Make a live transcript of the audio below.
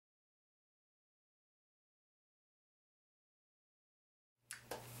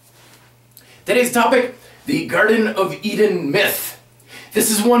Today's topic, the Garden of Eden myth. This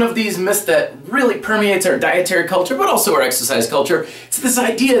is one of these myths that really permeates our dietary culture, but also our exercise culture. It's this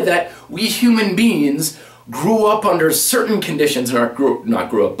idea that we human beings grew up under certain conditions,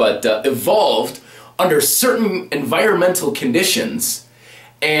 evolved under certain environmental conditions,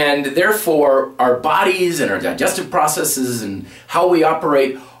 and therefore our bodies and our digestive processes and how we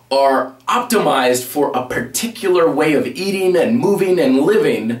operate are optimized for a particular way of eating and moving and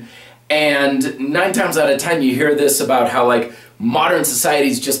living. And 9 times out of 10 you hear this about how like modern society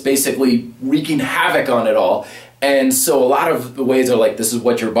is just basically wreaking havoc on it all. And so a lot of the ways are like, this is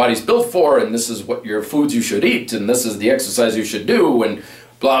what your body's built for, and this is what your foods you should eat, and this is the exercise you should do, and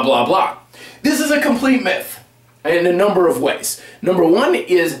blah, blah, blah. This is a complete myth in a number of ways. Number one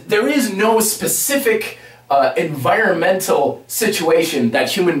is there is no specific environmental situation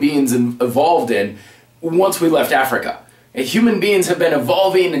that human beings evolved in once we left Africa. Human beings have been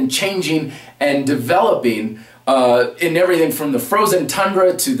evolving and changing and developing in everything from the frozen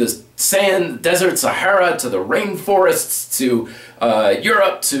tundra to the sand, desert Sahara, to the rainforests, to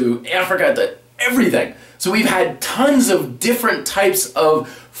Europe, to Africa, to everything. So we've had tons of different types of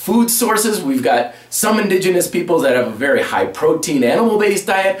food sources. We've got some indigenous peoples that have a very high protein animal-based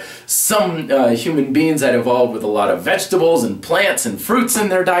diet, some human beings that evolved with a lot of vegetables and plants and fruits in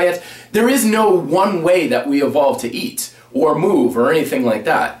their diet. There is no one way that we evolved to eat or move or anything like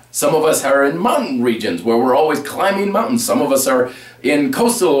that. Some of us are in mountain regions where we're always climbing mountains. Some of us are in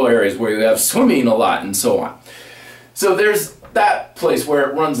coastal areas where we have swimming a lot and so on. So there's that place where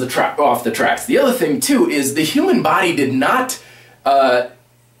it runs off the tracks. The other thing too is the human body did not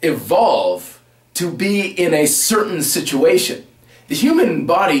evolve to be in a certain situation. The human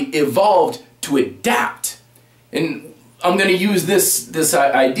body evolved to adapt. And I'm going to use this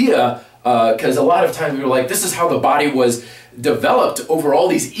idea because a lot of times we're like, this is how the body was developed over all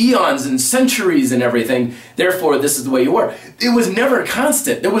these eons and centuries and everything, therefore this is the way you were. It was never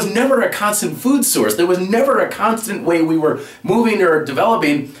constant. There was never a constant food source. There was never a constant way we were moving or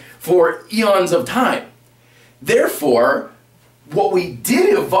developing for eons of time. Therefore, what we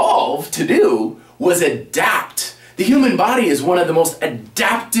did evolve to do was adapt. The human body is one of the most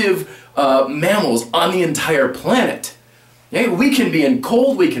adaptive mammals on the entire planet. Okay? We can be in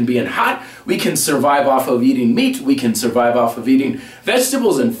cold, we can be in hot, we can survive off of eating meat, we can survive off of eating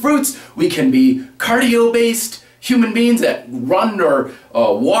vegetables and fruits, we can be cardio-based human beings that run or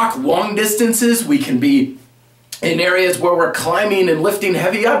walk long distances, we can be in areas where we're climbing and lifting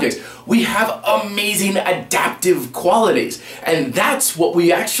heavy objects. We have amazing adaptive qualities, and that's what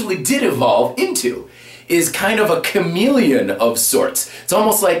we actually did evolve into, is kind of a chameleon of sorts. It's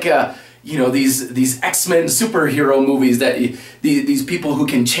almost like you know, these X-Men superhero movies that these people who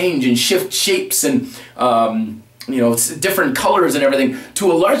can change and shift shapes and you know, different colors and everything.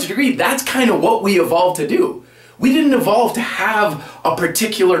 To a large degree, that's kind of what we evolved to do. We didn't evolve to have a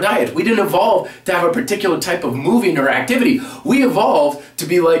particular diet. We didn't evolve to have a particular type of moving or activity. We evolved to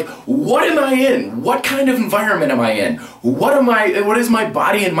be like, what am I in? What kind of environment am I in? What is my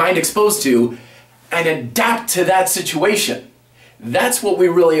body and mind exposed to? And adapt to that situation. That's what we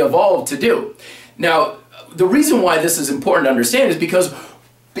really evolved to do. Now, the reason why this is important to understand is because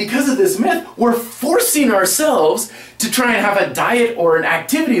of this myth, we're forcing ourselves to try and have a diet or an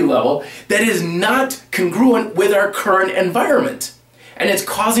activity level that is not congruent with our current environment. And it's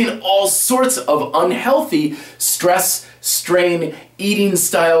causing all sorts of unhealthy stress, strain, eating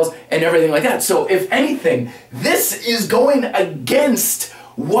styles, and everything like that. So if anything, this is going against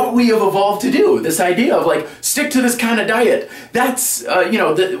what we have evolved to do. This idea of like, stick to this kind of diet. That's, you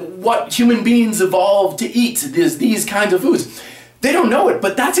know, what human beings evolved to eat, is these kinds of foods. They don't know it,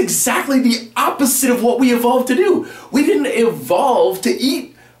 but that's exactly the opposite of what we evolved to do. We didn't evolve to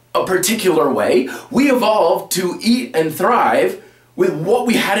eat a particular way. We evolved to eat and thrive with what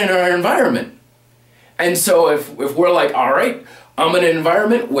we had in our environment. And so if we're like, all right, I'm in an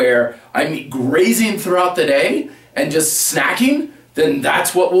environment where I'm grazing throughout the day and just snacking, then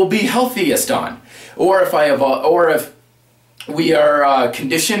that's what we'll be healthiest on. Or if we are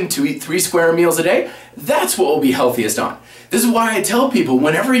conditioned to eat 3 square meals a day, that's what we'll be healthiest on. This is why I tell people,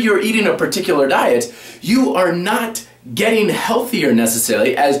 whenever you're eating a particular diet, you are not getting healthier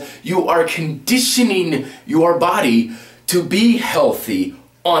necessarily, as you are conditioning your body to be healthy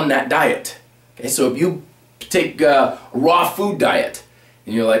on that diet. Okay, so if you take a raw food diet,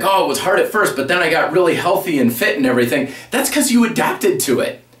 and you're like, oh, it was hard at first, but then I got really healthy and fit and everything, that's because you adapted to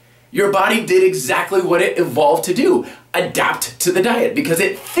it. Your body did exactly what it evolved to do, adapt to the diet, because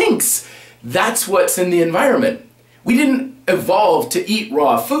it thinks that's what's in the environment. We didn't evolve to eat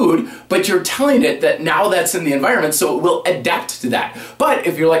raw food, but you're telling it that now that's in the environment, so it will adapt to that. But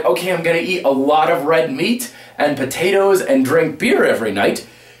if you're like, okay, I'm gonna eat a lot of red meat and potatoes and drink beer every night,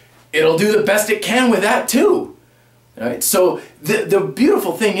 it'll do the best it can with that too. All right? So the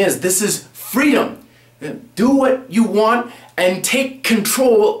beautiful thing is, this is freedom. Do what you want and take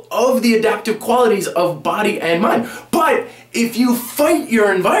control of the adaptive qualities of body and mind. But if you fight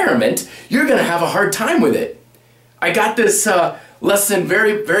your environment, you're gonna have a hard time with it. I got this lesson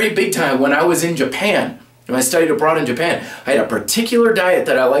very, very big time when I was in Japan. When I studied abroad in Japan, I had a particular diet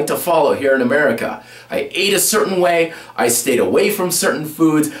that I like to follow here in America. I ate a certain way, I stayed away from certain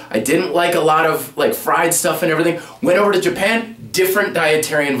foods, I didn't like a lot of like fried stuff and everything. Went over to Japan, different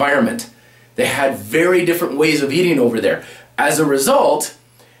dietary environment. They had very different ways of eating over there. As a result,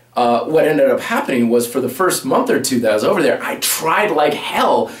 what ended up happening was for the first month or two that I was over there, I tried like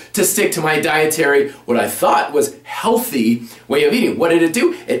hell to stick to my dietary, what I thought was healthy way of eating. What did it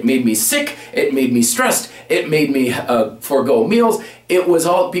do? It made me sick, it made me stressed, it made me forego meals. It was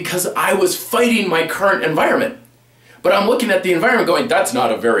all because I was fighting my current environment. But I'm looking at the environment going, that's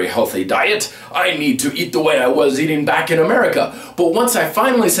not a very healthy diet. I need to eat the way I was eating back in America. But once I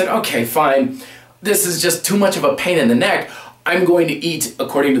finally said, okay, fine, this is just too much of a pain in the neck, I'm going to eat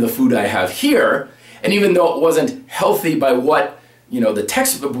according to the food I have here. And even though it wasn't healthy by what,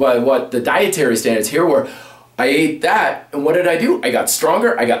 by what the dietary standards here were, I ate that, and what did I do? I got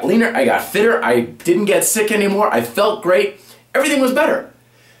stronger, I got leaner, I got fitter, I didn't get sick anymore, I felt great, everything was better.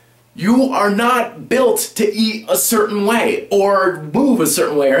 You are not built to eat a certain way or move a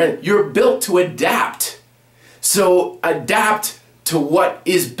certain way. You're built to adapt. So adapt to what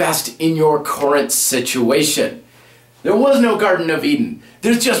is best in your current situation. There was no Garden of Eden.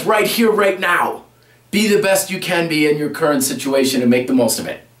 There's just right here, right now. Be the best you can be in your current situation and make the most of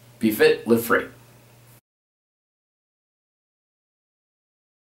it. Be fit, live free.